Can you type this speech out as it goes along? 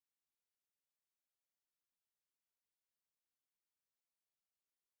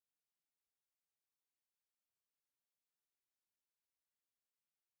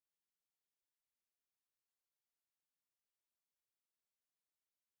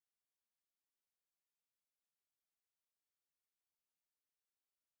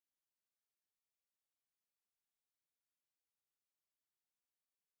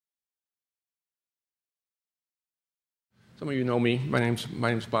Some of you know me. My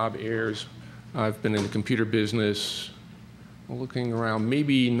name's Bob Ayers. I've been in the computer business, looking around,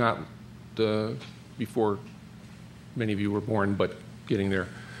 maybe not before many of you were born, but getting there.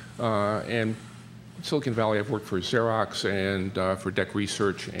 And Silicon Valley, I've worked for Xerox and for DEC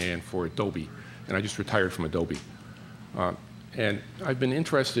Research and for Adobe. And I just retired from Adobe. And I've been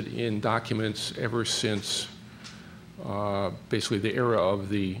interested in documents ever since basically the era of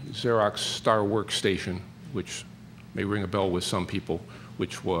the Xerox Star Workstation, which may ring a bell with some people,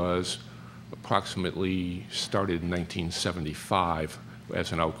 which was approximately started in 1975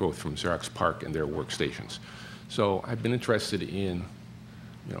 as an outgrowth from Xerox PARC and their workstations. So I've been interested in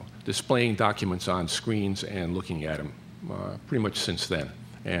displaying documents on screens and looking at them pretty much since then.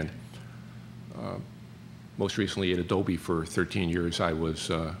 And most recently at Adobe for 13 years, I was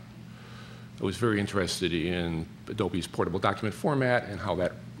very interested in Adobe's portable document format and how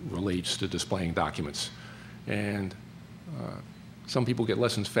that relates to displaying documents. And some people get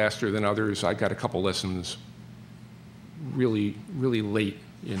lessons faster than others. I got a couple lessons really late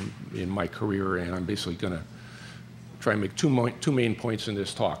in my career, and I'm basically going to try and make two main points in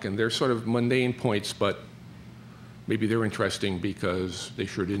this talk. And they're sort of mundane points, but maybe they're interesting because they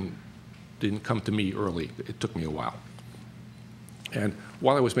sure didn't come to me early. It took me a while. And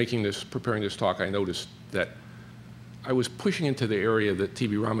while I was preparing this talk, I noticed that I was pushing into the area that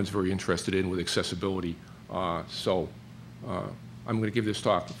Raman's very interested in with accessibility. So I'm going to give this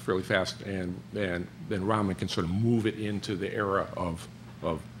talk fairly fast, and then Raman can sort of move it into the era of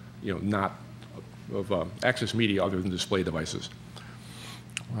access media other than display devices.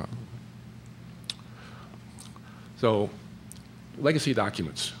 So legacy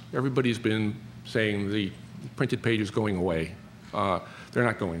documents. Everybody's been saying the printed page is going away. They're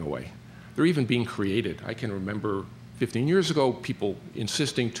not going away. They're even being created. I can remember 15 years ago people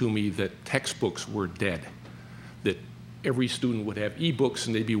insisting to me that textbooks were dead, that every student would have e-books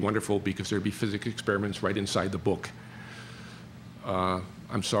and they'd be wonderful because there'd be physics experiments right inside the book.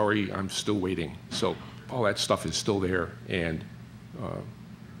 I'm sorry, I'm still waiting. So all that stuff is still there, and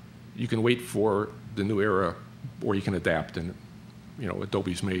you can wait for the new era, or you can adapt. And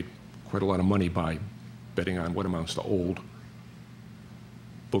Adobe's made quite a lot of money by betting on what amounts to old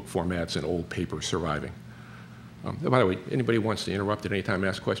book formats and old paper surviving. By the way, anybody who wants to interrupt at any time,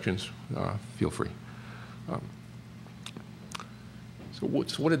 ask questions, feel free. So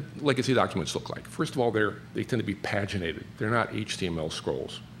what did legacy documents look like? First of all, they tend to be paginated. They're not HTML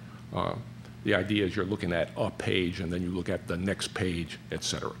scrolls. The idea is you're looking at a page, and then you look at the next page, et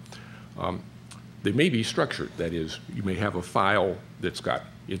cetera. They may be structured. That is, you may have a file that's got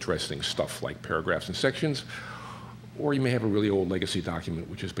interesting stuff like paragraphs and sections, or you may have a really old legacy document,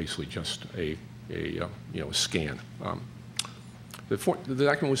 which is basically just a scan. The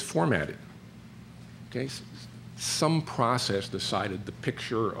document was formatted. Okay, some process decided the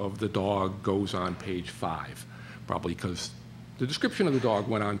picture of the dog goes on page 5, probably because the description of the dog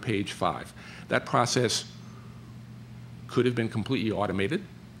went on page 5. That process could have been completely automated,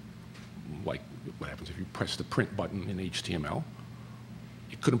 like what happens if you press the print button in HTML.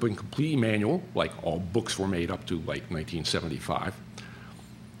 It could have been completely manual, like all books were made up to like 1975.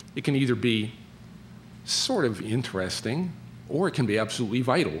 It can either be sort of interesting, or it can be absolutely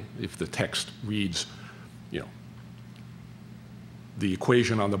vital if the text reads, the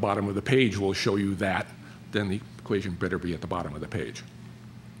equation on the bottom of the page will show you that, then the equation better be at the bottom of the page.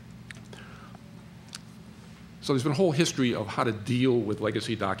 So there's been a whole history of how to deal with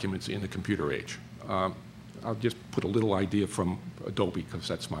legacy documents in the computer age. I'll just put a little idea from Adobe, because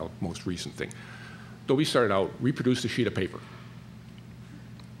that's my most recent thing. Adobe started out, reproduce a sheet of paper.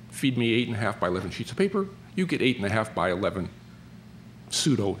 Feed me 8.5 by 11 sheets of paper, you get 8.5 by 11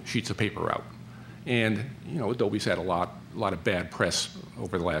 pseudo sheets of paper out. And Adobe's had a lot of bad press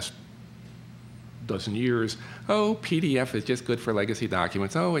over the last dozen years. Oh, PDF is just good for legacy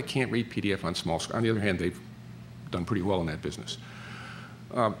documents. Oh, it can't read PDF on small screen. On the other hand, they've done pretty well in that business.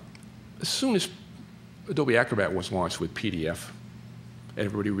 As soon as Adobe Acrobat was launched with PDF,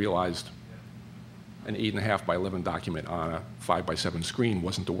 everybody realized an 8.5 by 11 document on a 5 by 7 screen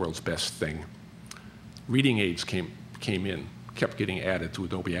wasn't the world's best thing. Reading aids came in, kept getting added to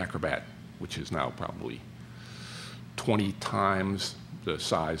Adobe Acrobat, which is now probably 20 times the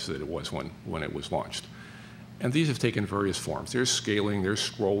size that it was when it was launched. And these have taken various forms. There's scaling, there's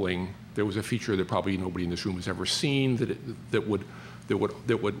scrolling. There was a feature that probably nobody in this room has ever seen that would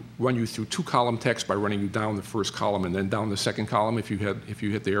run you through 2-column text by running you down the first column and then down the second column if you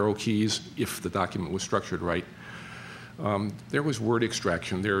hit the arrow keys, if the document was structured right. There was word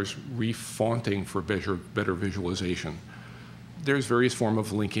extraction. There's refonting for better visualization. There's various form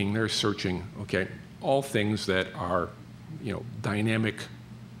of linking. There's searching. Okay, all things that are dynamic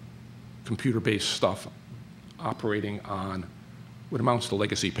computer-based stuff operating on what amounts to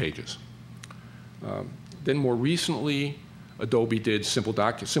legacy pages. Then more recently, Adobe did simple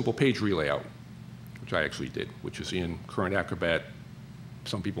page relayout, which I actually did, which is in current Acrobat.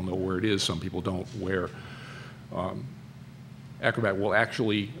 Some people know where it is, some people don't, where Acrobat will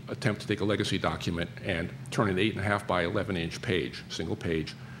actually attempt to take a legacy document and turn an 8.5 by 11-inch page, single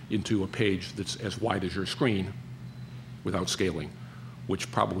page, into a page that's as wide as your screen without scaling,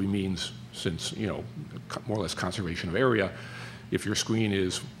 which probably means, since more or less conservation of area, if your screen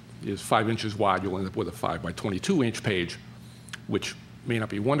is 5 inches wide, you'll end up with a 5 by 22-inch page, which may not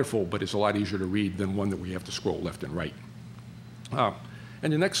be wonderful, but it's a lot easier to read than one that we have to scroll left and right.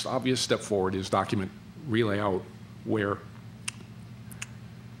 And the next obvious step forward is document relayout, where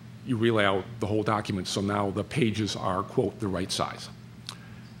you relay out the whole document so now the pages are, quote, the right size.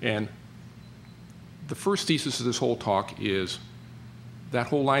 And the first thesis of this whole talk is that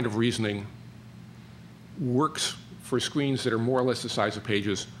whole line of reasoning works for screens that are more or less the size of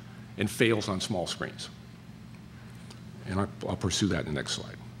pages and fails on small screens. And I'll pursue that in the next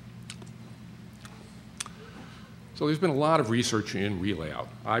slide. So there's been a lot of research in relayout.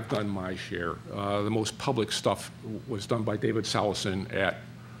 I've done my share. The most public stuff was done by David Salison at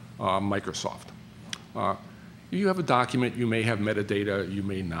Microsoft. If you have a document, you may have metadata, you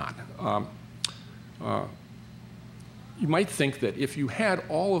may not. You might think that if you had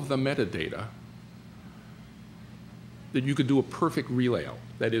all of the metadata, that you could do a perfect relayout.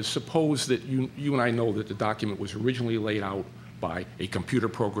 That is, suppose that you and I know that the document was originally laid out by a computer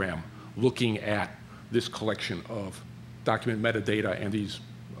program looking at this collection of document metadata and these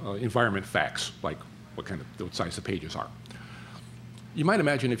environment facts, like what size the pages are. You might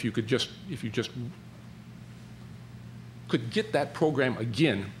imagine if you just could get that program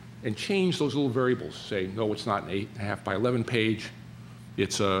again and change those little variables, say, no, it's not an 8.5 by 11 page,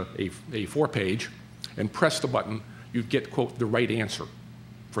 it's a 4 page, and press the button, you'd get, quote, the right answer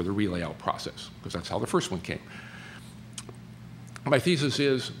for the relayout process, because that's how the first one came. My thesis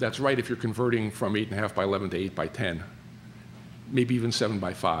is that's right if you're converting from 8.5 by 11 to 8 by 10, maybe even 7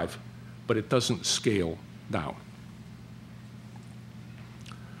 by 5, but it doesn't scale down.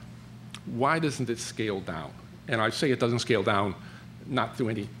 Why doesn't it scale down? And I say it doesn't scale down not through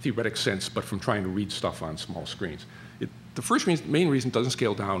any theoretic sense, but from trying to read stuff on small screens. The main reason it doesn't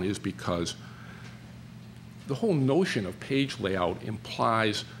scale down is because the whole notion of page layout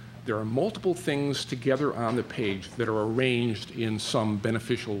implies there are multiple things together on the page that are arranged in some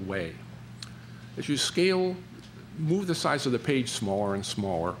beneficial way. As you scale, move the size of the page smaller and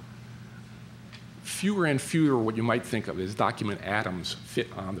smaller, fewer and fewer what you might think of as document atoms fit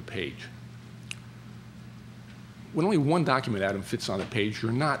on the page. When only one document atom fits on the page,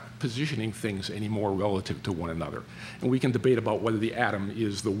 you're not positioning things anymore relative to one another. And we can debate about whether the atom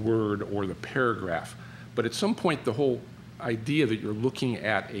is the word or the paragraph. But at some point, the whole idea that you're looking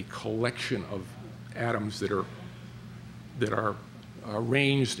at a collection of atoms that are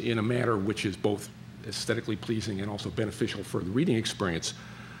arranged in a manner which is both aesthetically pleasing and also beneficial for the reading experience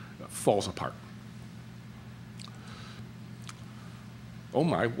falls apart. Oh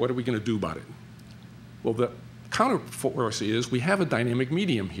my, what are we going to do about it? Well, the counterforce is we have a dynamic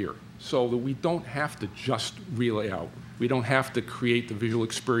medium here, so that we don't have to just relay out. We don't have to create the visual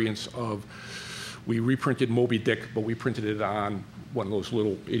experience of we reprinted Moby Dick, but we printed it on one of those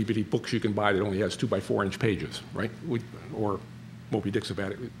little itty-bitty books you can buy that only has 2 by 4-inch pages, right? Or Moby Dick's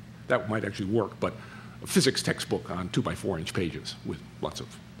about it. That might actually work, but a physics textbook on 2 by 4-inch pages with lots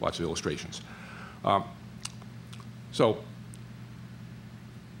of illustrations. So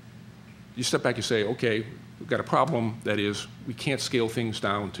you step back, you say, okay, we've got a problem. That is, we can't scale things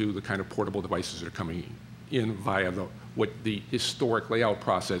down to the kind of portable devices that are coming in via the historic layout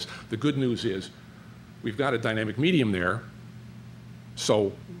process. The good news is we've got a dynamic medium there,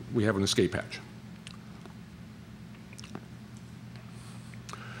 so we have an escape hatch.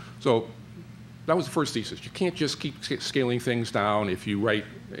 So that was the first thesis. You can't just keep scaling things down. If you write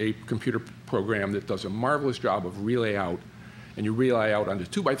a computer program that does a marvelous job of relay out, and you relay out onto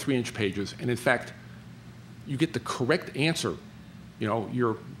 2 by 3-inch pages, and in fact, you get the correct answer. You know,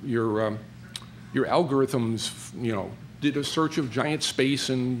 your algorithms, you know, did a search of giant space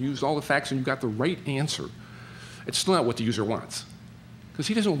and used all the facts, and you got the right answer. It's still not what the user wants, because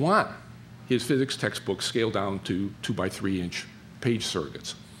he doesn't want his physics textbook scaled down to 2 by 3-inch page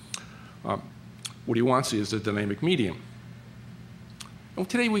surrogates. What he wants is a dynamic medium. And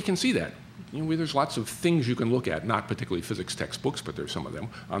today we can see that. You know, there's lots of things you can look at, not particularly physics textbooks, but there's some of them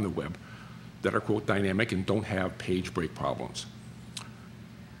on the web that are, quote, dynamic and don't have page break problems.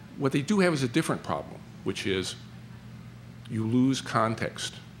 What they do have is a different problem, which is you lose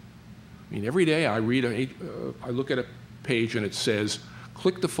context. I mean, every day I read I look at a page and it says,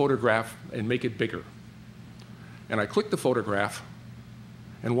 click the photograph and make it bigger. And I click the photograph,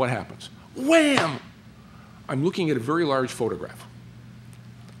 and what happens? Wham! I'm looking at a very large photograph.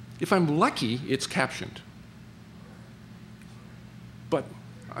 If I'm lucky, it's captioned. But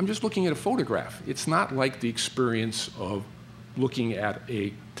I'm just looking at a photograph. It's not like the experience of looking at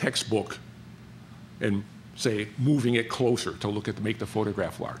a textbook and, say, moving it closer to make the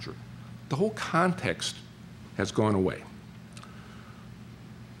photograph larger. The whole context has gone away.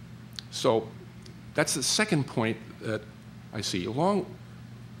 So that's the second point that I see. Along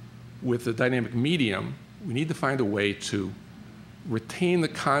with the dynamic medium, we need to find a way to retain the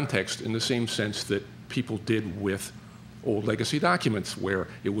context in the same sense that people did with old legacy documents, where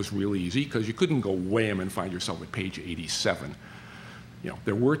it was really easy because you couldn't go wham and find yourself at page 87. You know,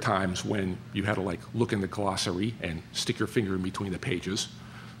 there were times when you had to like look in the glossary and stick your finger in between the pages.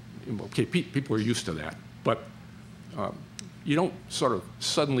 Okay, people are used to that, but you don't sort of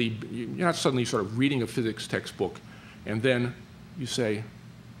suddenly, you're not suddenly sort of reading a physics textbook and then you say,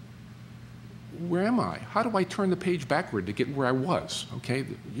 where am I? How do I turn the page backward to get where I was? Okay,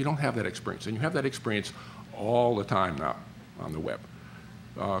 you don't have that experience, and you have that experience all the time now on the web.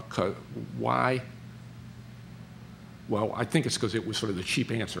 Why? Well, I think it's because it was sort of the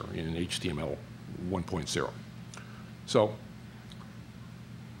cheap answer in HTML 1.0. So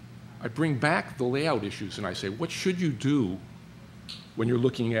I bring back the layout issues and I say, what should you do when you're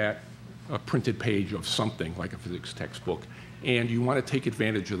looking at a printed page of something like a physics textbook and you want to take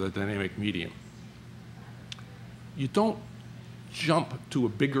advantage of the dynamic medium? You don't jump to a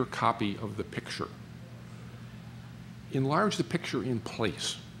bigger copy of the picture. Enlarge the picture in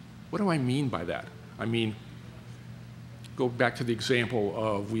place. What do I mean by that? I mean, go back to the example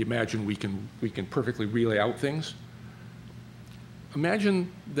of we imagine we can perfectly relay out things.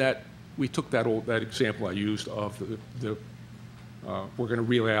 Imagine that we took that example I used of we're going to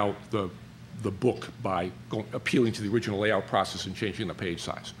relay out the book by appealing to the original layout process and changing the page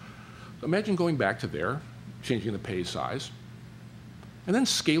size. Imagine going back to there, changing the page size, and then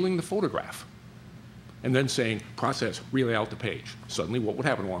scaling the photograph, and then saying, process, relay out the page. Suddenly, what would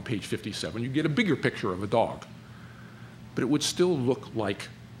happen? Well, on page 57, you get a bigger picture of a dog. But it would still look like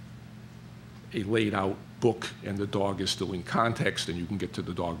a laid out book, and the dog is still in context, and you can get to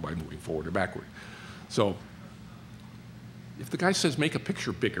the dog by moving forward or backward. So if the guy says make a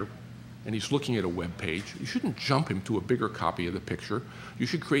picture bigger, and he's looking at a web page, you shouldn't jump him to a bigger copy of the picture. You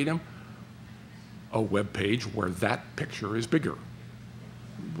should create him a web page where that picture is bigger.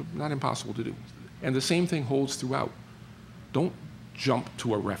 Not impossible to do. And the same thing holds throughout. Don't jump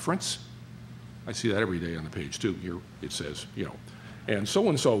to a reference. I see that every day on the page too. Here it says, you know, and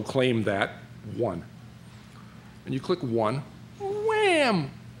so claimed that 1. And you click 1, wham!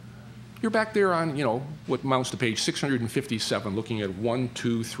 You're back there on, you know, what amounts to page 657, looking at 1,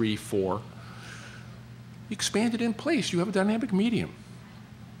 2, 3, 4. You expand it in place. You have a dynamic medium.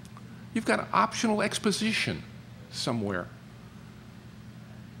 You've got an optional exposition somewhere.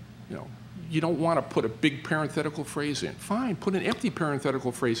 You know, you don't want to put a big parenthetical phrase in. Fine, put an empty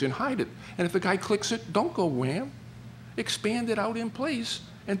parenthetical phrase in, hide it. And if the guy clicks it, don't go wham. Expand it out in place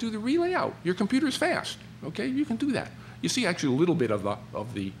and do the relay out. Your computer's fast, okay? You can do that. You see actually a little bit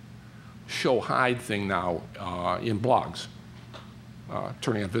of the show hide thing now in blogs,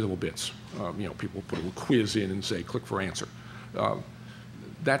 turning on visible bits. You know, people put a little quiz in and say, click for answer.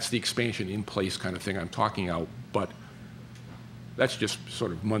 That's the expansion in place kind of thing I'm talking about, but that's just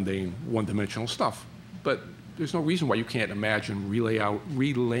sort of mundane, one-dimensional stuff. But there's no reason why you can't imagine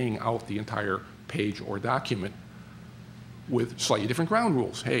relaying out the entire page or document with slightly different ground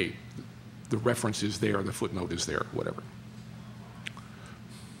rules. Hey, the reference is there, the footnote is there, whatever.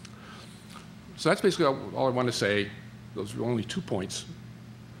 So that's basically all I want to say. Those are only 2 points.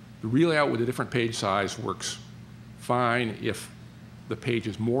 The relay out with a different page size works fine if the page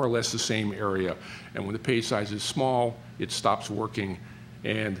is more or less the same area. And when the page size is small, it stops working.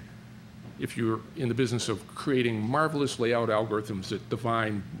 And if you're in the business of creating marvelous layout algorithms that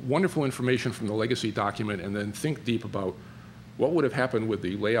divine wonderful information from the legacy document and then think deep about what would have happened with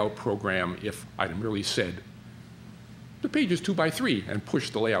the layout program if I'd merely said, the page is 2 by 3 and push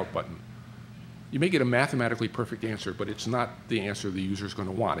the layout button. You may get a mathematically perfect answer, but it's not the answer the user is going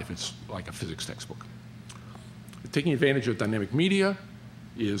to want if it's like a physics textbook. Taking advantage of dynamic media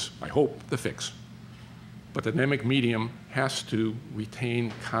is, I hope, the fix. But the dynamic medium has to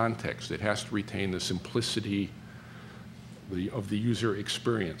retain context. It has to retain the simplicity of the user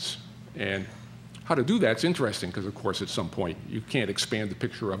experience. And how to do that's interesting because, of course, at some point, you can't expand the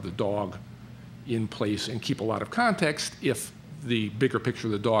picture of the dog in place and keep a lot of context if the bigger picture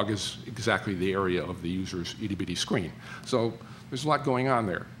of the dog is exactly the area of the user's itty-bitty screen. So there's a lot going on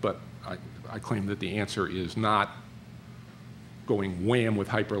there, but I claim that the answer is not going wham with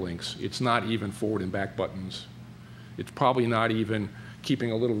hyperlinks. It's not even forward and back buttons. It's probably not even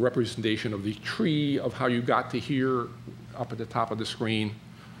keeping a little representation of the tree of how you got to here up at the top of the screen.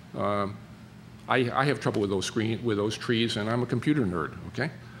 I have trouble with those trees, and I'm a computer nerd, okay?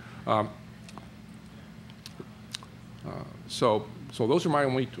 So those are my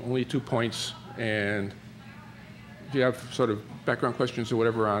only 2 points, and if you have sort of background questions or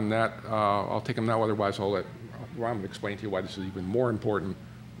whatever on that, I'll take them now. Otherwise, I'll let Raman explain to you why this is even more important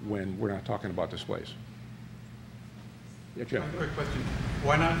when we're not talking about displays. Yeah, Jim. A quick question.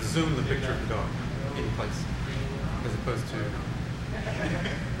 Why not zoom the picture of the dog in place as opposed to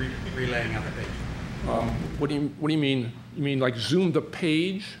relaying out the page? What do you mean? You mean like zoom the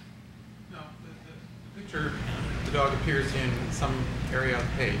page? No, the picture, the dog appears in some area of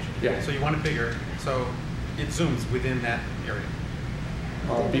the page. Yeah. So you want it bigger, so it zooms within that area.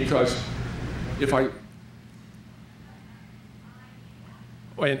 Because if I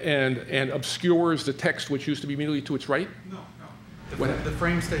and obscures the text which used to be immediately to its right? No. The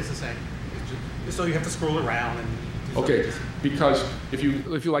frame stays the same. So you have to scroll around and okay, because if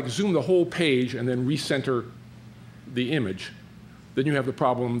you like zoom the whole page and then recenter the image, then you have the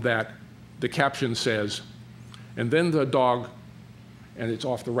problem that the caption says, and then the dog, and it's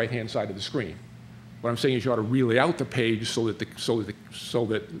off the right-hand side of the screen. What I'm saying is you ought to relay out the page so that the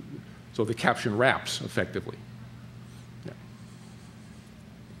caption wraps effectively. Yeah.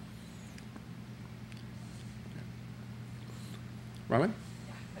 Raman?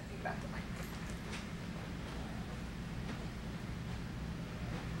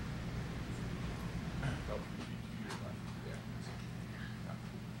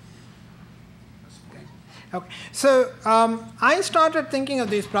 Okay. So I started thinking of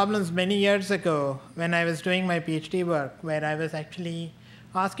these problems many years ago when I was doing my PhD work, where I was actually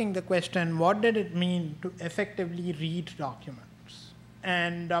asking the question, what did it mean to effectively read documents?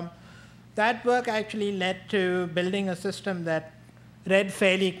 And that work actually led to building a system that read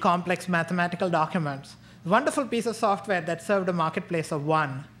fairly complex mathematical documents. A wonderful piece of software that served a marketplace of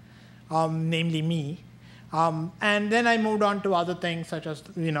one, namely me. And then I moved on to other things, such as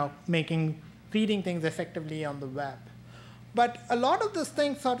reading things effectively on the web. But a lot of this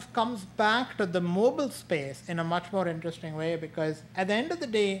thing sort of comes back to the mobile space in a much more interesting way, because at the end of the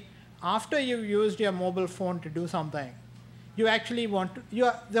day, after you've used your mobile phone to do something, you actually want to,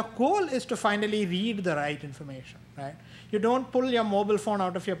 the goal is to finally read the right information, right? You don't pull your mobile phone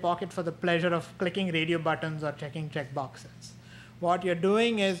out of your pocket for the pleasure of clicking radio buttons or checking checkboxes. What you're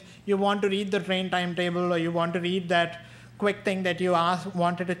doing is you want to read the train timetable, or you want to read that quick thing that you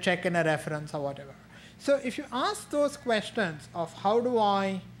wanted to check in a reference or whatever. So if you ask those questions of how do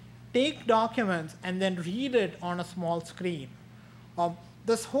I take documents and then read it on a small screen,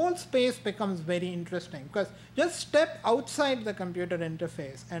 this whole space becomes very interesting, because just step outside the computer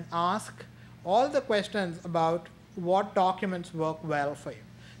interface and ask all the questions about what documents work well for you.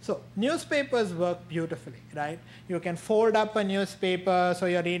 So newspapers work beautifully, right? You can fold up a newspaper, so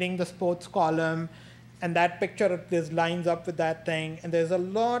you're reading the sports column, and that picture lines up with that thing, and there's a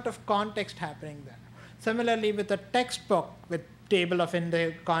lot of context happening there. Similarly with a textbook with table of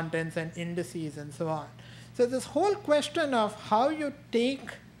contents and indices and so on. So this whole question of how you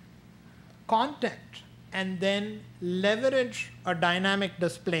take content and then leverage a dynamic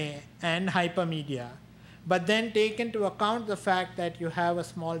display and hypermedia, but then take into account the fact that you have a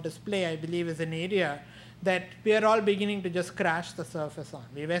small display, I believe is an area that we are all beginning to just scratch the surface on.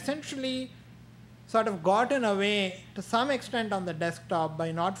 We've essentially sort of gotten away to some extent on the desktop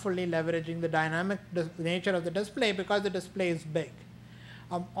by not fully leveraging the dynamic nature of the display, because the display is big.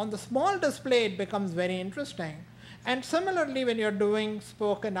 On the small display, it becomes very interesting. And similarly, when you're doing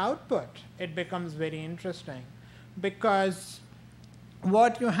spoken output, it becomes very interesting, because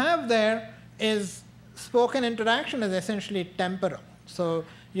what you have there is spoken interaction is essentially temporal. So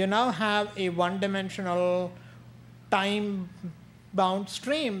you now have a one-dimensional time-bound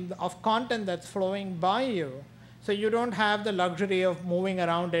stream of content that's flowing by you. So you don't have the luxury of moving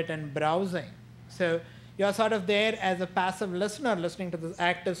around it and browsing. So you're sort of there as a passive listener listening to this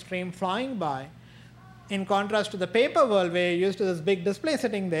active stream flying by, in contrast to the paper world where you're used to this big display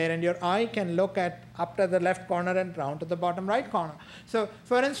sitting there and your eye can look at up to the left corner and down to the bottom right corner. So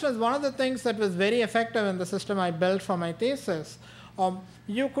for instance, one of the things that was very effective in the system I built for my thesis,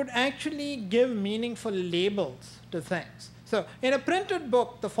 you could actually give meaningful labels to things. So in a printed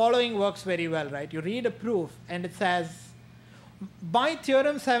book, the following works very well, right? You read a proof and it says, by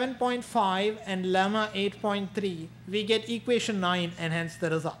theorem 7.5 and lemma 8.3, we get equation 9 and hence the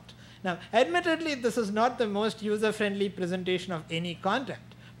result. Now, admittedly, this is not the most user-friendly presentation of any content,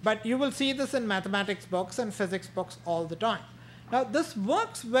 but you will see this in mathematics books and physics books all the time. Now, this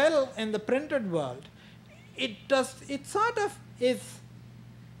works well in the printed world. It sort of is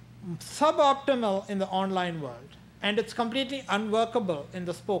suboptimal in the online world, and it's completely unworkable in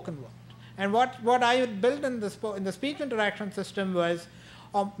the spoken world. And what I had built in the speech interaction system was,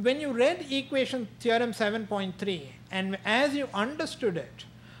 when you read equation theorem 7.3, and as you understood it,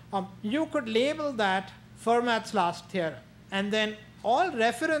 you could label that Fermat's last theorem, and then all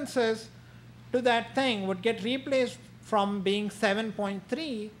references to that thing would get replaced from being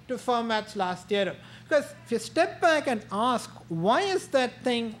 7.3 to Fermat's last theorem. Because if you step back and ask, why is that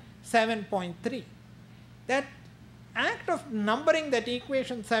thing 7.3? That act of numbering that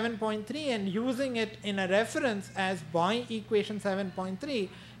equation 7.3 and using it in a reference as by equation 7.3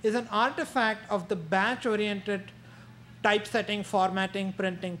 is an artifact of the batch-oriented typesetting, formatting,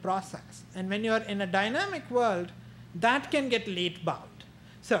 printing process. And when you're in a dynamic world, that can get late bound.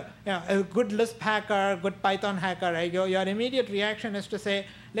 So a good Lisp hacker, good Python hacker, right, your immediate reaction is to say,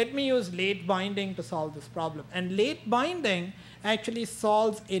 let me use late binding to solve this problem. And late binding actually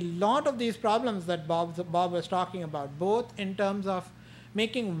solves a lot of these problems that Bob was talking about, both in terms of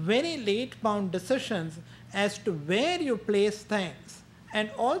making very late bound decisions as to where you place things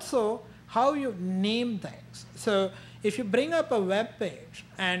and also how you name things. So if you bring up a web page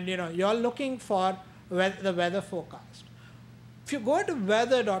and you're looking for the weather forecast, if you go to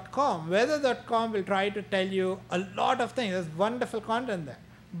weather.com, weather.com will try to tell you a lot of things. There's wonderful content there.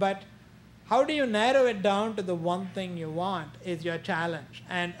 But how do you narrow it down to the one thing you want is your challenge.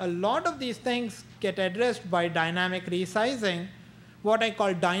 And a lot of these things get addressed by dynamic resizing, what I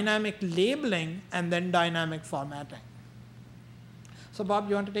call dynamic labeling, and then dynamic formatting. So Bob,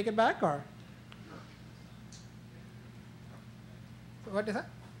 you want to take it back, or? So what is that?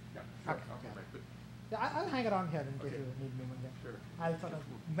 Yeah. Okay. Yeah, I'll hang around here in case you need me again. Sure. I'll sort of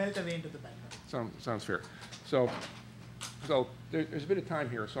melt away into the background. Sounds fair. So there's a bit of time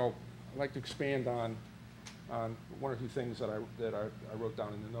here, so I'd like to expand on one or two things that I wrote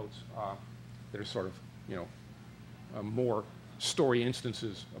down in the notes that are sort of more story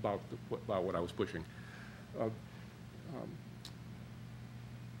instances about what I was pushing.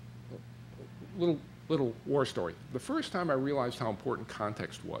 Little war story. The first time I realized how important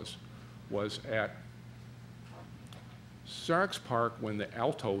context was at Sark's Park when the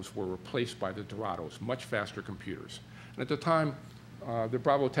Altos were replaced by the Dorados, much faster computers. And at the time, the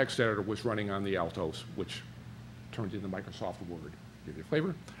Bravo text editor was running on the Altos, which turned into Microsoft Word, give you a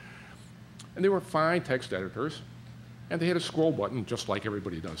flavor. And they were fine text editors, and they had a scroll button just like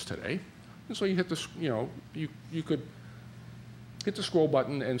everybody does today. And so you hit the, you could hit the scroll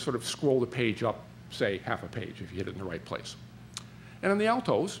button and sort of scroll the page up, say half a page if you hit it in the right place. And on the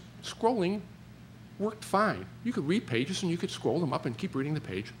Altos, scrolling worked fine. You could read pages and you could scroll them up and keep reading the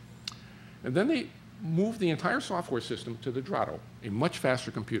page. And then they moved the entire software system to the Dorado, a much faster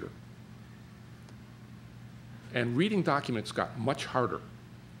computer. And reading documents got much harder.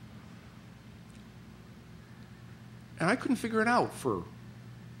 And I couldn't figure it out for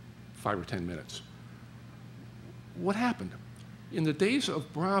 5 or 10 minutes. What happened? In the days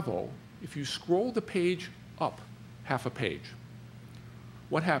of Bravo, if you scroll the page up half a page,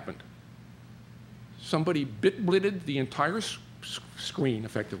 what happened? Somebody bit-blitted the entire screen,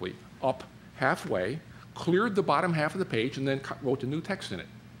 effectively, up halfway, cleared the bottom half of the page, and then wrote the new text in it.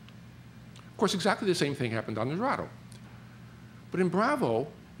 Of course, exactly the same thing happened on the Dorado. But in Bravo,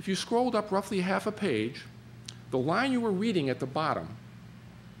 if you scrolled up roughly half a page, the line you were reading at the bottom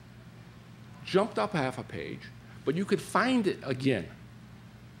jumped up half a page, but you could find it again,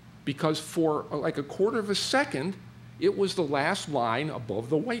 because for like a quarter of a second, it was the last line above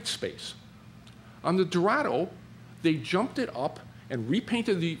the white space. On the Dorado, they jumped it up and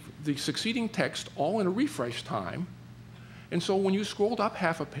repainted the succeeding text all in a refresh time. And so when you scrolled up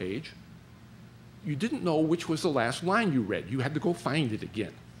half a page, you didn't know which was the last line you read. You had to go find it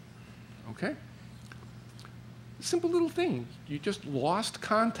again. Okay? Simple little thing. You just lost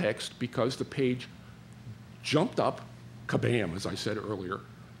context because the page jumped up, kabam, as I said earlier,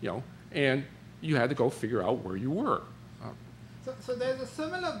 and you had to go figure out where you were. So there's a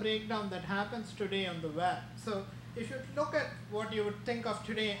similar breakdown that happens today on the web. So if you look at what you would think of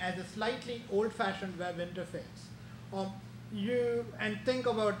today as a slightly old-fashioned web interface, and think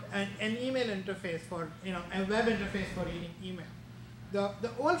about an email interface for, a web interface for reading email.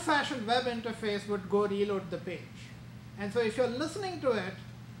 The old-fashioned web interface would go reload the page. And so if you're listening to it,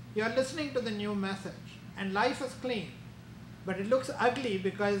 you're listening to the new message, and life is clean. but it looks ugly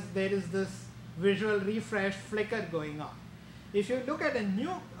because there is this visual refresh flicker going on. If you look at a new,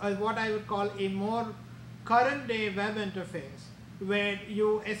 what I would call a more current day web interface, where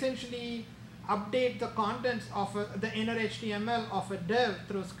you essentially update the contents of the inner HTML of a div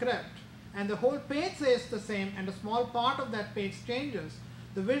through script, and the whole page stays the same, and a small part of that page changes,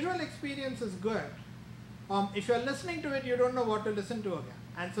 the visual experience is good. If you're listening to it, you don't know what to listen to again.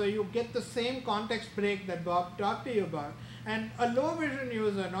 And so you get the same context break that Bob talked to you about. And a low vision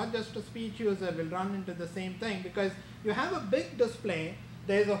user, not just a speech user, will run into the same thing, because you have a big display.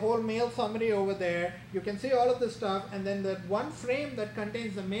 There's a whole mail summary over there. You can see all of this stuff, and then the one frame that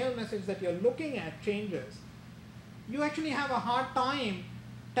contains the mail message that you're looking at changes. You actually have a hard time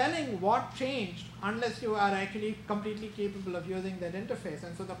telling what changed unless you are actually completely capable of using that interface.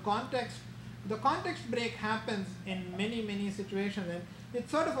 And so the context break happens in many, many situations. And it's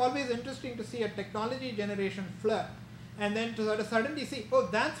sort of always interesting to see a technology generation flip, and then to sort of suddenly see, oh,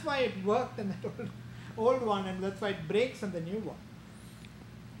 that's why it worked in that old one, and that's why it breaks in the new one.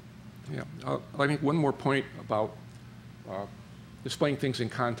 Yeah, I'll make one more point about displaying things in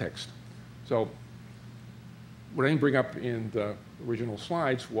context. So what I didn't bring up in the original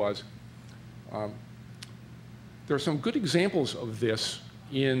slides was there are some good examples of this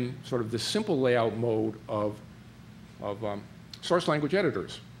in sort of the simple layout mode of source language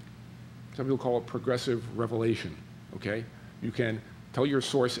editors. Some people call it progressive revelation. Okay, you can tell your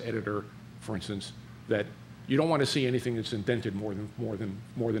source editor, for instance, that you don't want to see anything that's indented more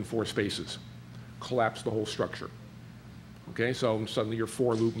than 4 spaces. Collapse the whole structure. Okay, so suddenly your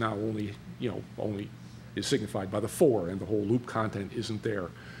for loop now only is signified by the for, and the whole loop content isn't there.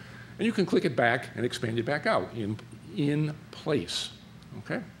 And you can click it back and expand it back out in place.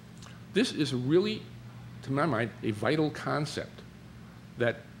 Okay, this is really, to my mind, a vital concept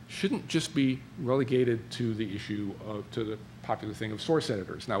that shouldn't just be relegated to the issue to the popular thing of source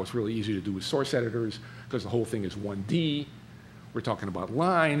editors. Now, it's really easy to do with source editors because the whole thing is 1D. We're talking about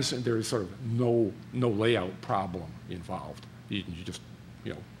lines, and there's sort of no layout problem involved. You just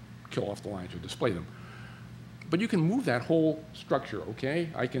kill off the lines or display them. But you can move that whole structure. Okay,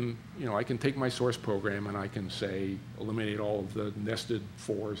 I can take my source program and I can say eliminate all of the nested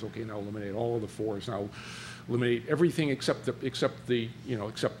fors. Okay, now eliminate all of the fors. Now eliminate everything except the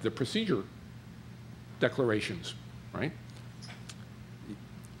procedure declarations, right?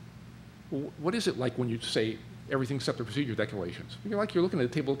 What is it like when you say everything except the procedure declarations? You're looking at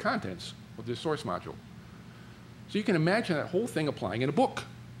the table of contents of this source module. So you can imagine that whole thing applying in a book.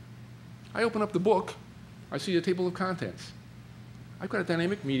 I open up the book, I see the table of contents. I've got a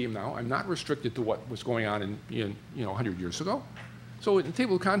dynamic medium now. I'm not restricted to what was going on in 100 years ago. So in the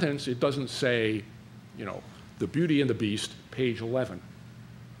table of contents, it doesn't say, the Beauty and the Beast, page 11.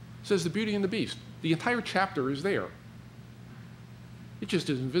 It says the Beauty and the Beast. The entire chapter is there. It just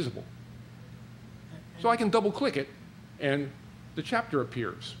isn't visible. So I can double click it, and the chapter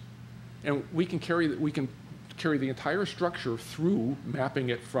appears. And we can carry the entire structure through mapping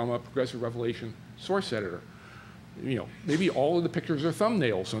it from a progressive revelation source editor. Maybe all of the pictures are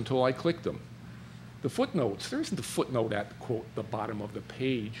thumbnails until I click them. The footnotes, there isn't a footnote at, quote, the bottom of the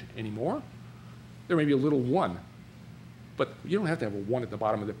page anymore. There may be a little 1, but you don't have to have a 1 at the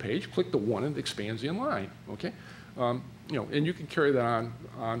bottom of the page. Click the 1 and it expands the inline, okay? And you can carry that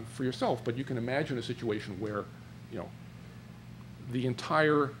on for yourself, but you can imagine a situation where, the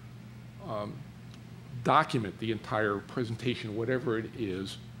entire document, the entire presentation, whatever it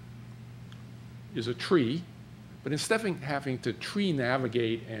is a tree, but instead of having to tree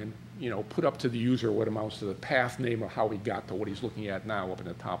navigate and put up to the user what amounts to the path name of how he got to what he's looking at now up in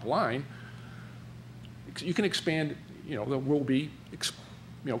the top line, you can expand, there will be,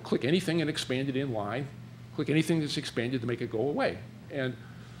 click anything and expand it in line, click anything that's expanded to make it go away. And,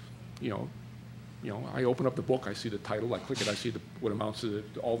 I open up the book, I see the title, I click it, I see what amounts to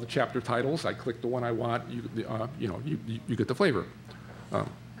all the chapter titles, I click the one I want, you get the flavor.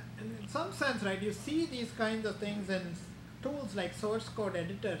 In some sense, right, you see these kinds of things in tools like source code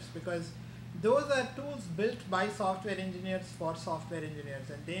editors, because those are tools built by software engineers for software engineers,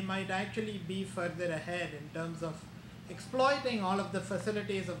 and they might actually be further ahead in terms of exploiting all of the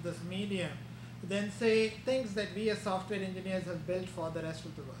facilities of this medium than, say, things that we as software engineers have built for the rest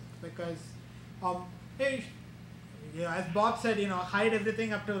of the world. Because, hey, as Bob said, hide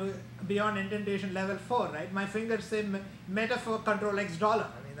everything up to beyond indentation level 4, right? My fingers say metaphor control X dollar.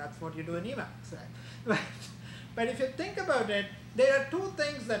 I mean, that's what you do in Emacs, right? But if you think about it, there are two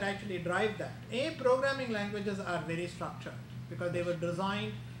things that actually drive that. A, programming languages are very structured because they were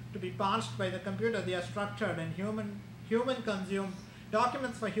designed to be parsed by the computer. They are structured, and human consumed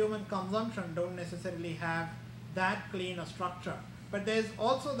documents for human consumption don't necessarily have that clean a structure. But there's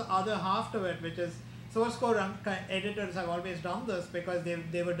also the other half to it, which is source code editors have always done this because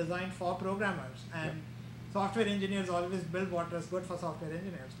they were designed for programmers. And software engineers always build what is good for software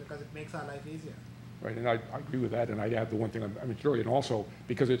engineers because it makes our life easier. Right, and I agree with that, and I'd add the one thing I mentioned earlier, and also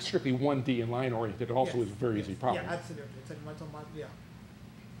because it's strictly 1D and line oriented, it also is a very easy problem. Yeah, absolutely. It's a much, yeah.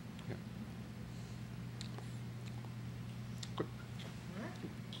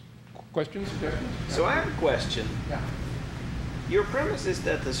 Questions? So I have a question. Yeah. Your premise is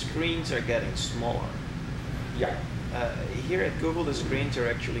that the screens are getting smaller. Yeah. Here at Google, the screens are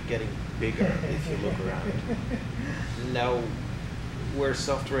actually getting bigger if you look around. Now, we're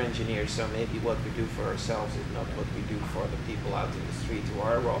software engineers, so maybe what we do for ourselves is not what we do for the people out in the street who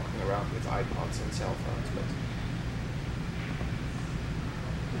are walking around with iPods and cell phones.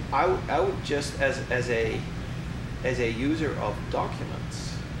 But I would just, as a user of documents,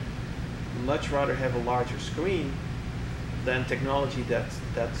 much rather have a larger screen than technology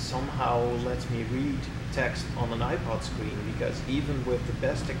that somehow lets me read text on an iPod screen, because even with the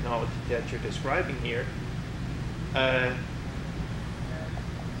best technology that you're describing here,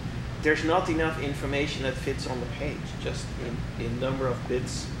 there's not enough information that fits on the page, just in number of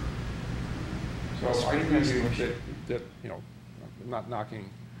bits. So I agree that, you know, I'm not knocking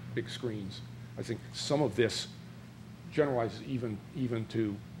big screens. I think some of this generalizes even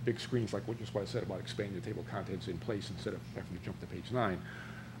to big screens, like what I said about expanding the table of contents in place instead of having to jump to page 9.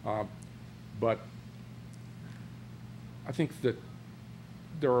 But I think that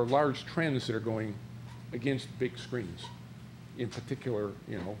there are large trends that are going against big screens. In particular,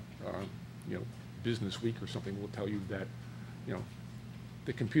 you know, Business Week or something will tell you that, you know,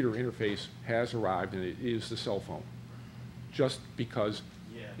 the computer interface has arrived and it is the cell phone. Just because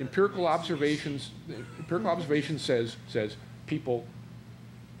empirical observation says people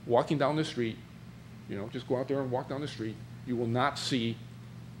walking down the street, you know, just go out there and walk down the street, you will not see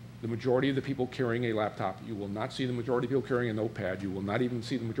the majority of the people carrying a laptop. You will not see the majority of people carrying a notepad. You will not even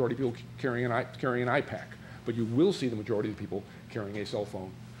see the majority of people carrying an iPad. But you will see the majority of the people carrying a cell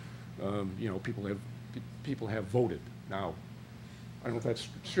phone. You know, people have voted. Now, I don't know if that's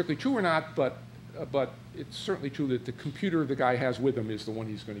strictly true or not, but it's certainly true that the computer the guy has with him is the one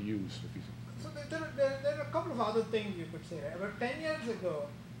he's going to use. So there are a couple of other things you could say. About 10 years ago,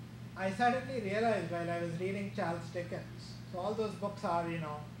 I suddenly realized while I was reading Charles Dickens, so all those books are, you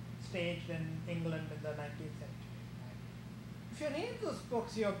know, staged in England in the 19th century. Right? If you read those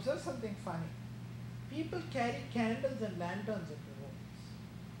books, you observe something funny. People carry candles and lanterns into rooms.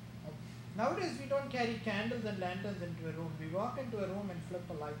 Nowadays, we don't carry candles and lanterns into a room. We walk into a room and flip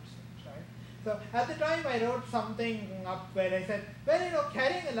a light switch, right? So at the time, I wrote something up where I said, well, you know,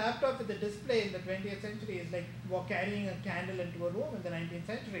 carrying a laptop with a display in the 20th century is like carrying a candle into a room in the 19th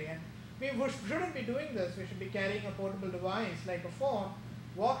century. And we shouldn't be doing this. We should be carrying a portable device like a phone,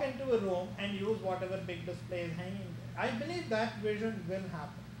 walk into a room and use whatever big display is hanging there. I believe that vision will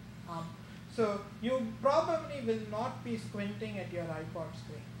happen. So you probably will not be squinting at your iPod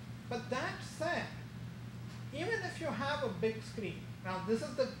screen. But that said, even if you have a big screen, now this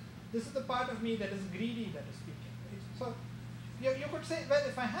is the part of me that is greedy that is speaking. Right? So you could say, well,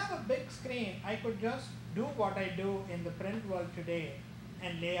 if I have a big screen, I could just do what I do in the print world today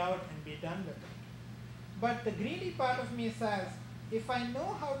and lay out and be done with it. But the greedy part of me says, if I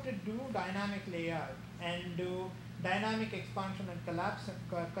know how to do dynamic layout and do dynamic expansion and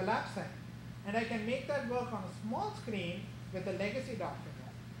collapsing, and I can make that work on a small screen with a legacy document,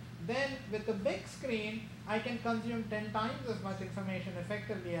 then with the big screen, I can consume 10 times as much information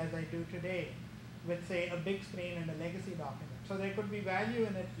effectively as I do today with, say, a big screen and a legacy document. So there could be value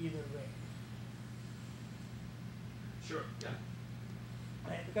in it either way. Sure, yeah.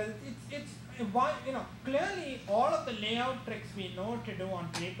 Right? Because it's you know, clearly all of the layout tricks we know to do on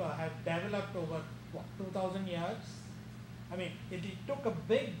paper have developed over, what, 2,000 years? I mean, it took a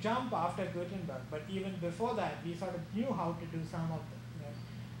big jump after Gutenberg, but even before that, we sort of knew how to do some of them.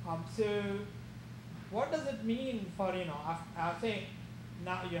 Right? So what does it mean for, you know, I'll say,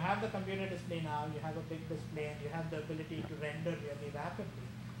 now you have the computer display now, you have a big display, and you have the ability to render really rapidly.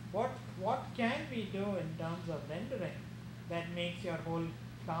 What can we do in terms of rendering that makes your whole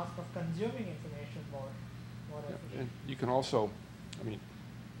task of consuming information more efficient? And you can also, I mean,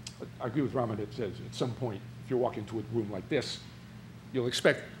 I agree with Raman. It says at some point, if you're walking into a room like this, you'll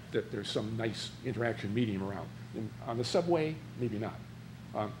expect that there's some nice interaction medium around. On the subway, maybe not.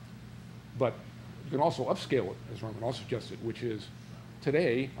 But you can also upscale it, as Raman also suggested, which is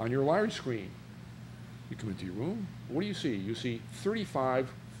today on your large screen, you come into your room, what do you see? You see 35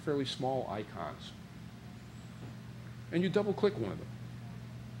 fairly small icons. And you double click one of them.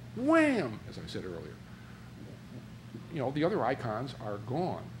 Wham, as I said earlier. the other icons are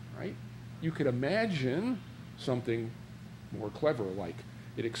gone, right? You could imagine something more clever, like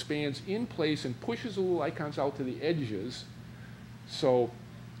it expands in place and pushes the little icons out to the edges. So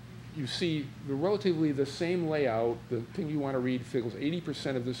you see relatively the same layout. The thing you want to read fills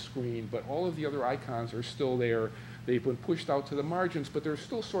 80% of the screen, but all of the other icons are still there. They've been pushed out to the margins, but they're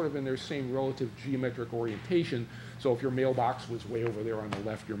still sort of in their same relative geometric orientation. So if your mailbox was way over there on the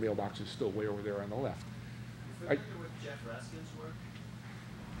left, your mailbox is still way over there on the left. Are you familiar with Jeff Raskin's work?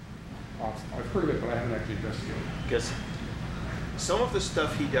 I've heard of it, but I haven't actually investigated it. Because some of the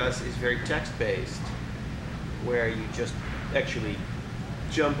stuff he does is very text-based, where you just actually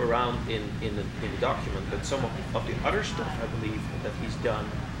jump around in the document, but some of the other stuff, I believe, that he's done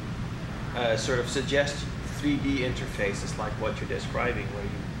sort of suggests 3D interfaces like what you're describing, where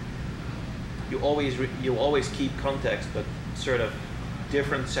you always keep context, but sort of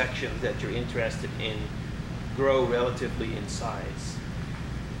different sections that you're interested in grow relatively in size.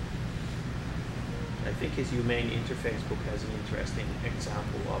 I think his Humane Interface book has an interesting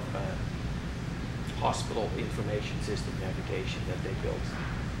example of hospital information system navigation that they built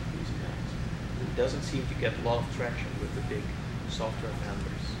using that. It doesn't seem to get a lot of traction with the big software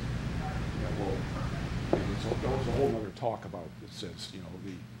vendors. Yeah, well, that was a whole other talk about that says the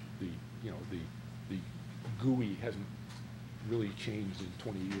GUI hasn't really changed in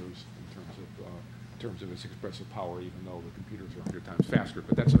 20 years in terms of its expressive power, even though the computers are 100 times faster.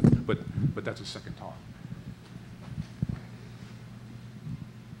 But that's a second talk.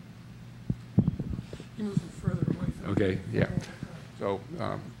 You move further away from Okay. Yeah. So.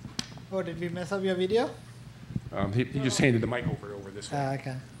 Oh, did we mess up your video? He just handed the mic over this way.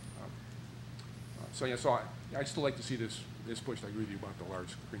 Okay. So yeah, so I still like to see this pushed. I agree with you about the large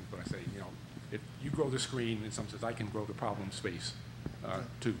screens, but I say, if you grow the screen, in some sense, I can grow the problem space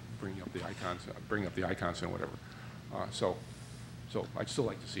to bring up the icons and whatever. So I'd still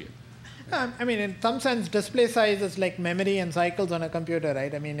like to see it. I mean, in some sense, display size is like memory and cycles on a computer,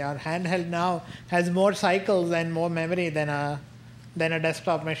 right? I mean, our handheld now has more cycles and more memory than a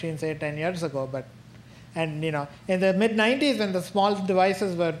desktop machine, say, 10 years ago. And in the mid-90s, when the small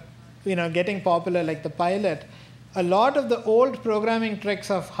devices were, getting popular, like the Pilot, a lot of the old programming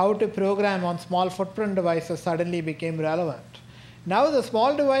tricks of how to program on small footprint devices suddenly became relevant. Now the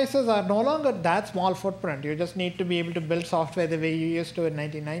small devices are no longer that small footprint. You just need to be able to build software the way you used to in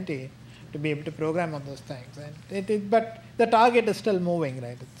 1990 to be able to program on those things. And but the target is still moving,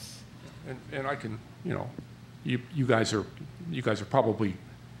 right? And I can, you guys are probably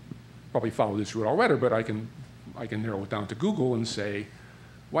follow this route already, but I can narrow it down to Google and say,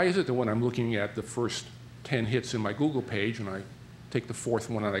 why is it that when I'm looking at the first 10 hits in my Google page and I take the fourth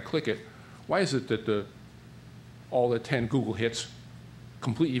one and I click it, why is it that all the 10 Google hits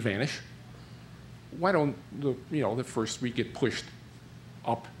completely vanish? Why don't the first 3 get pushed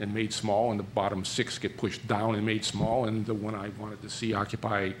up and made small, and the bottom 6 get pushed down and made small, and the one I wanted to see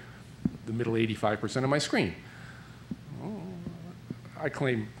occupy the middle 85% of my screen? Well, I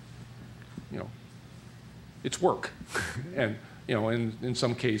claim, it's work, and in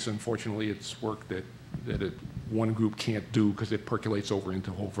some case, unfortunately, it's work that one group can't do because it percolates over into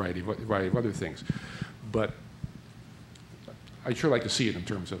a whole variety of other things. But I'd sure like to see it in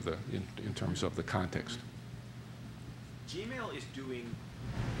terms of the context. Gmail is doing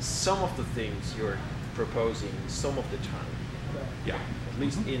some of the things you're proposing some of the time. Yeah. At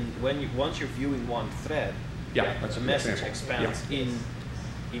least once you're viewing one thread, yeah, that's the message expands in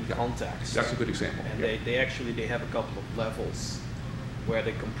context. That's a good example. And they have a couple of levels where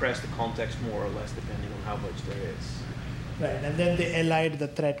they compress the context more or less depending on how much there is. Right, and then they elide the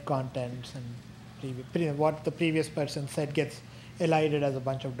thread contents, and what the previous person said gets elided as a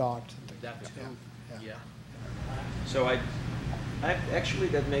bunch of dots. That too. Yeah. So I actually,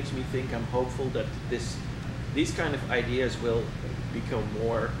 that makes me think I'm hopeful that these kind of ideas will become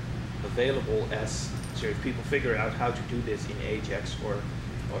more available as if people figure out how to do this in Ajax or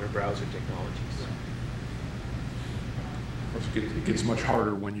other browser technologies. Of course, it gets much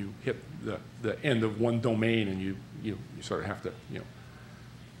harder when you hit the end of one domain and you sort of have to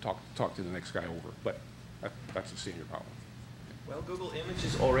talk to the next guy over. But that's a senior problem. Well, Google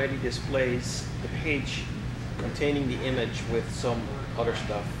Images already displays the page containing the image with some other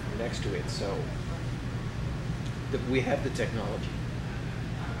stuff next to it, so we have the technology.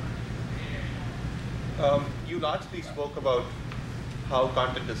 You largely spoke about how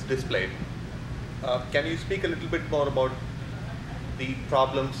content is displayed. Can you speak a little bit more about the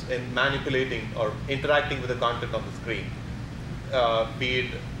problems in manipulating or interacting with the content on the screen, be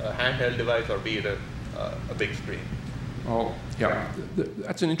it a handheld device or be it a big screen? Oh, yeah.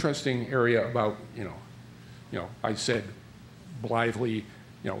 That's an interesting area about, I said blithely,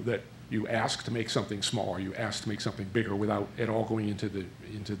 that you ask to make something smaller, you ask to make something bigger without at all going into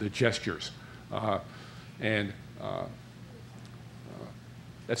the gestures.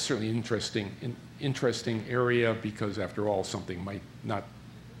 That's certainly an interesting area because, after all, something might not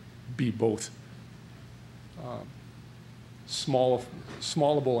be both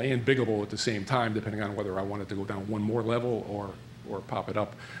smallable and biggable at the same time, depending on whether I want it to go down one more level or pop it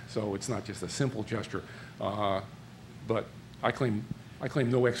up. So it's not just a simple gesture. But I claim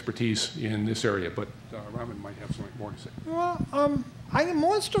no expertise in this area, but Raman might have something more to say. Well, I think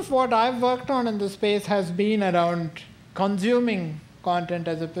most of what I've worked on in this space has been around consuming content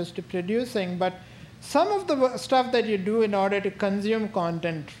as opposed to producing, but some of the stuff that you do in order to consume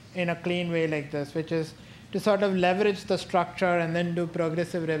content in a clean way like this, which is to sort of leverage the structure and then do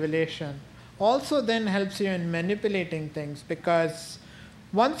progressive revelation, also then helps you in manipulating things, because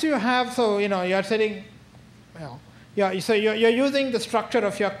once you have, so you're sitting, so you're using the structure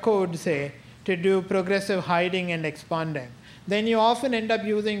of your code, say, to do progressive hiding and expanding. Then you often end up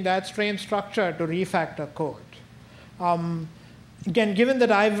using that same structure to refactor code. Again, given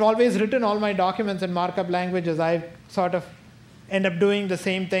that I've always written all my documents in markup languages, I sort of end up doing the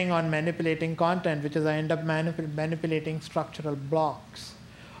same thing on manipulating content, which is I end up manipulating structural blocks.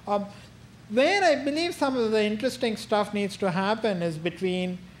 Where I believe some of the interesting stuff needs to happen is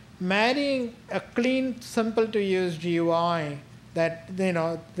between marrying a clean, simple-to-use GUI that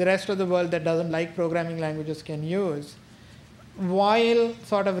the rest of the world that doesn't like programming languages can use, while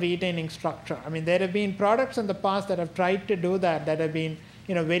sort of retaining structure. I mean, there have been products in the past that have tried to do that have been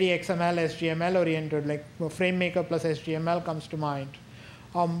very XML, SGML oriented, like FrameMaker plus SGML comes to mind.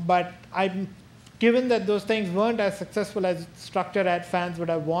 But given that those things weren't as successful as structure ad fans would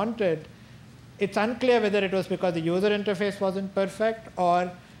have wanted, it's unclear whether it was because the user interface wasn't perfect or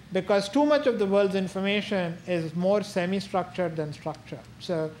because too much of the world's information is more semi-structured than structured.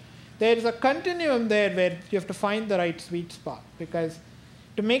 So there is a continuum there where you have to find the right sweet spot, because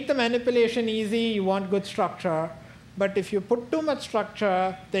to make the manipulation easy, you want good structure. But if you put too much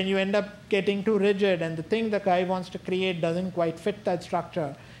structure, then you end up getting too rigid, and the thing the guy wants to create doesn't quite fit that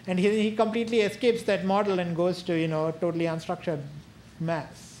structure. And he completely escapes that model and goes to a totally unstructured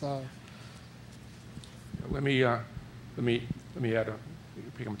mess. So. Let me add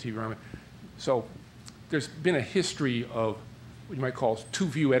pick up TV, Raman. So there's been a history of what you might call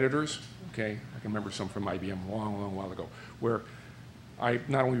two-view editors. Okay, I can remember some from IBM a long, long while ago, where I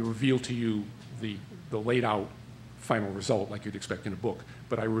not only reveal to you the laid out final result like you'd expect in a book,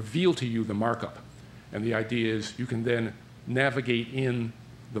 but I reveal to you the markup. And the idea is you can then navigate in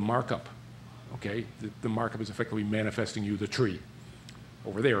the markup. Okay, the markup is effectively manifesting you the tree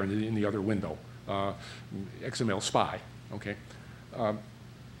over there in the other window. XML spy. Okay,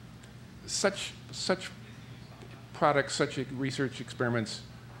 such products, such research experiments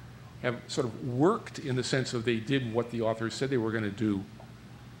have sort of worked in the sense of they did what the authors said they were going to do,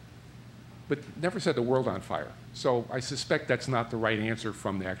 but never set the world on fire. So I suspect that's not the right answer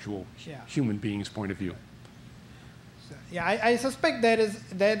from the actual human being's point of view. So, yeah, I suspect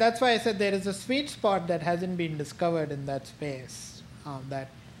that's why I said there is a sweet spot that hasn't been discovered in that space.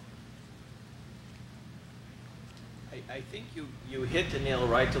 I think you hit the nail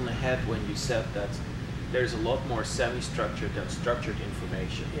right on the head when you said that there's a lot more semi-structured than structured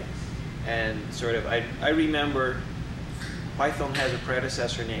information. Yes. And sort of, I remember Python has a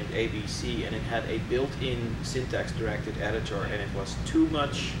predecessor named ABC, and it had a built-in syntax-directed editor, and it was too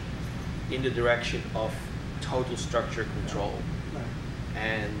much in the direction of total structure control. Right.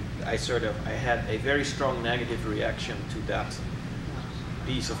 And I had a very strong negative reaction to that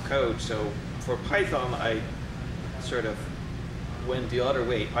piece of code. So for Python, I sort of went the other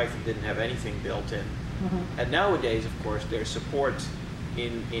way. Python didn't have anything built in. Mm-hmm. And nowadays, of course, there's support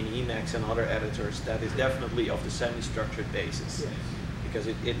in Emacs and other editors that is definitely of the semi-structured basis. Yes. Because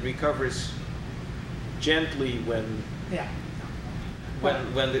it recovers gently when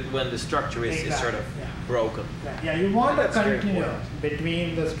the structure is sort of broken. Right. Yeah, you want a continuum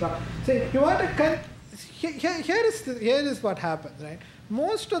between the structure. So you want a here is what happens, right?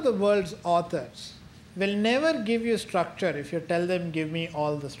 Most of the world's authors will never give you structure if you tell them give me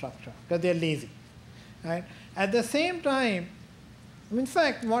all the structure, because they're lazy, right? At the same time, in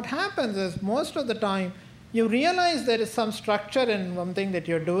fact, what happens is most of the time you realize there is some structure in one thing that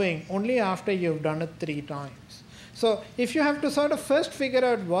you're doing only after you've done it 3 times. So if you have to sort of first figure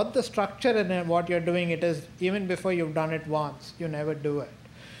out what the structure in what you're doing it is, even before you've done it once, you never do it.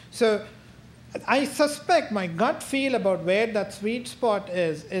 So I suspect my gut feel about where that sweet spot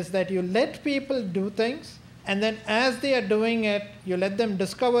is that you let people do things, and then as they are doing it, you let them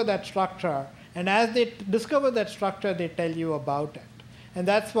discover that structure, And as they discover that structure, they tell you about it. And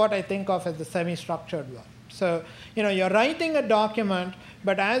that's what I think of as the semi-structured world. So, you're writing a document,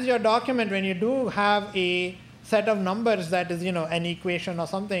 but as your document, when you do have a set of numbers that is, an equation or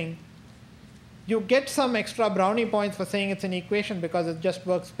something, you get some extra brownie points for saying it's an equation because it just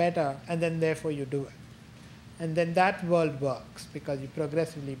works better, and then therefore you do it. And then that world works because you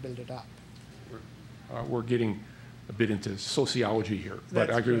progressively build it up. We're getting a bit into sociology here, but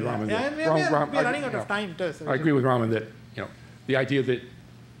That's I agree true, with Raman. yeah. That We're running out of time too. So I agree with Raman that the idea that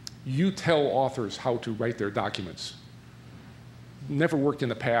you tell authors how to write their documents never worked in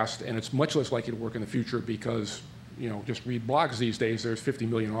the past, and it's much less likely to work in the future because just read blogs these days. There's 50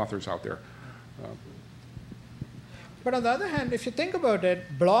 million authors out there. But on the other hand, if you think about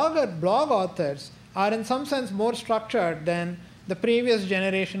it, blog authors are in some sense more structured than the previous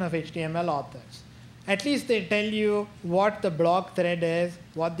generation of HTML authors. At least they tell you what the blog thread is,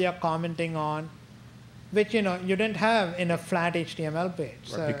 what they are commenting on, which you didn't have in a flat HTML page. Right,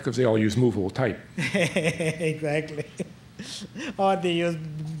 So because they all use movable type. exactly. Or they use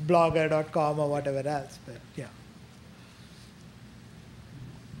blogger.com or whatever else. But yeah.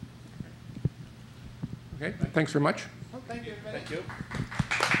 Okay, thanks very much. Oh, thank you. Thank you.